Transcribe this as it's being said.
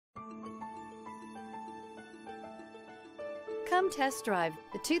Come test drive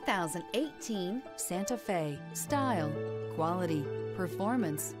the 2018 Santa Fe. Style, quality,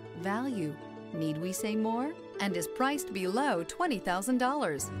 performance, value. Need we say more? And is priced below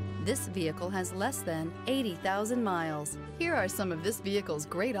 $20,000. This vehicle has less than 80,000 miles. Here are some of this vehicle's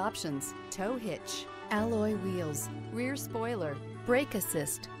great options: tow hitch, alloy wheels, rear spoiler, brake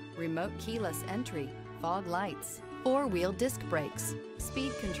assist, remote keyless entry, fog lights, four-wheel disc brakes,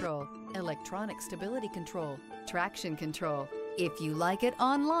 speed control, electronic stability control, traction control. If you like it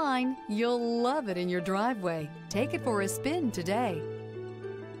online, you'll love it in your driveway. Take it for a spin today.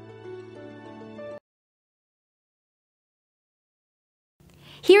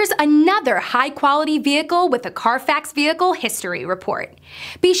 Here's another high-quality vehicle with a Carfax Vehicle History Report.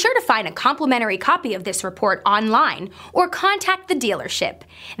 Be sure to find a complimentary copy of this report online or contact the dealership.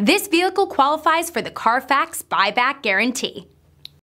 This vehicle qualifies for the Carfax Buyback Guarantee.